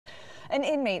An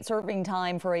inmate serving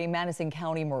time for a Madison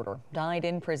County murder died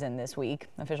in prison this week.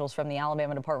 Officials from the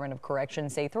Alabama Department of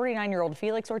Corrections say 39-year-old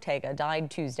Felix Ortega died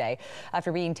Tuesday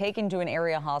after being taken to an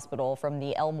area hospital from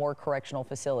the Elmore Correctional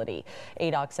Facility.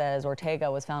 ADOC says Ortega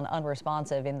was found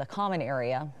unresponsive in the common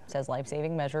area, says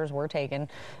life-saving measures were taken.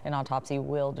 An autopsy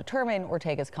will determine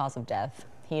Ortega's cause of death.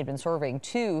 He had been serving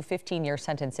two 15-year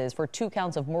sentences for 2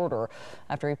 counts of murder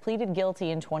after he pleaded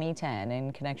guilty in 2010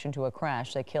 in connection to a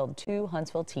crash that killed 2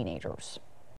 Huntsville teenagers.